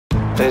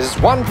There's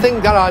one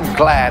thing that I'm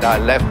glad I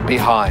left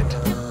behind.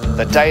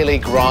 The daily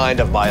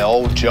grind of my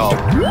old job.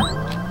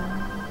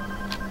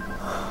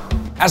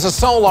 As a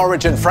sole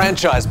origin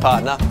franchise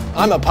partner,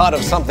 I'm a part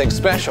of something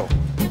special.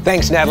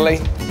 Thanks, Natalie.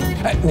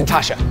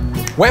 Natasha.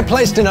 We're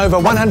placed in over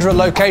 100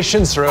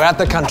 locations throughout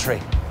the country.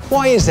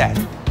 Why is that?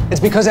 It's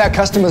because our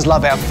customers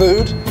love our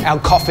food, our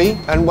coffee,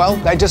 and, well,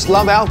 they just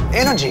love our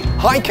energy.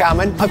 Hi,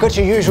 Carmen. I've got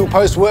your usual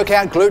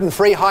post-workout,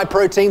 gluten-free,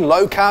 high-protein,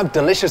 low-carb,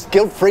 delicious,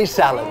 guilt-free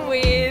salad.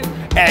 With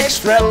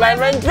extra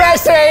lemon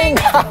dressing!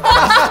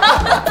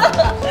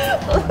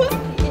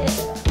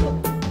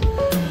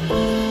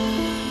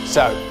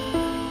 So,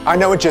 I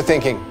know what you're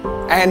thinking.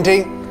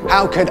 Andy,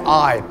 how could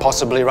I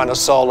possibly run a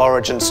sole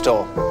origin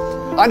store?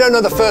 I don't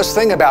know the first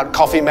thing about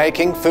coffee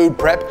making, food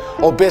prep,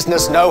 or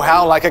business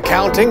know-how like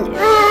accounting.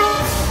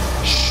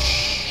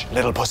 Shh,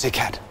 little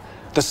pussycat.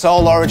 The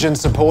Sole Origin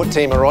support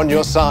team are on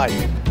your side.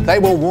 They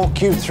will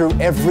walk you through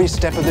every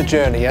step of the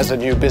journey as a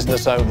new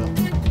business owner.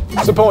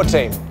 Support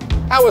team,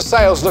 how are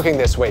sales looking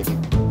this week?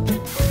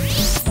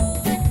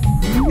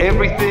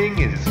 Everything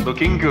is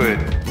looking good.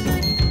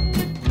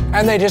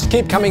 And they just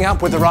keep coming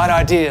up with the right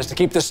ideas to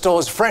keep the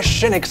stores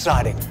fresh and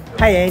exciting.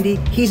 Hey Andy,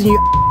 here's a new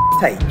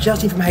tape,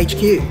 just in from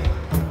HQ.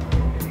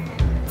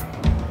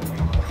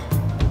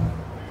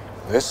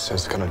 This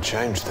is going to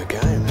change the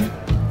game.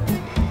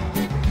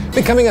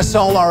 Becoming a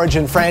Sole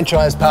Origin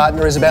franchise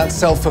partner is about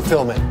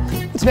self-fulfilment.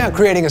 It's about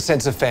creating a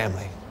sense of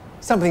family,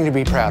 something to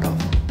be proud of.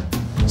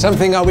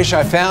 Something I wish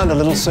I found a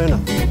little sooner.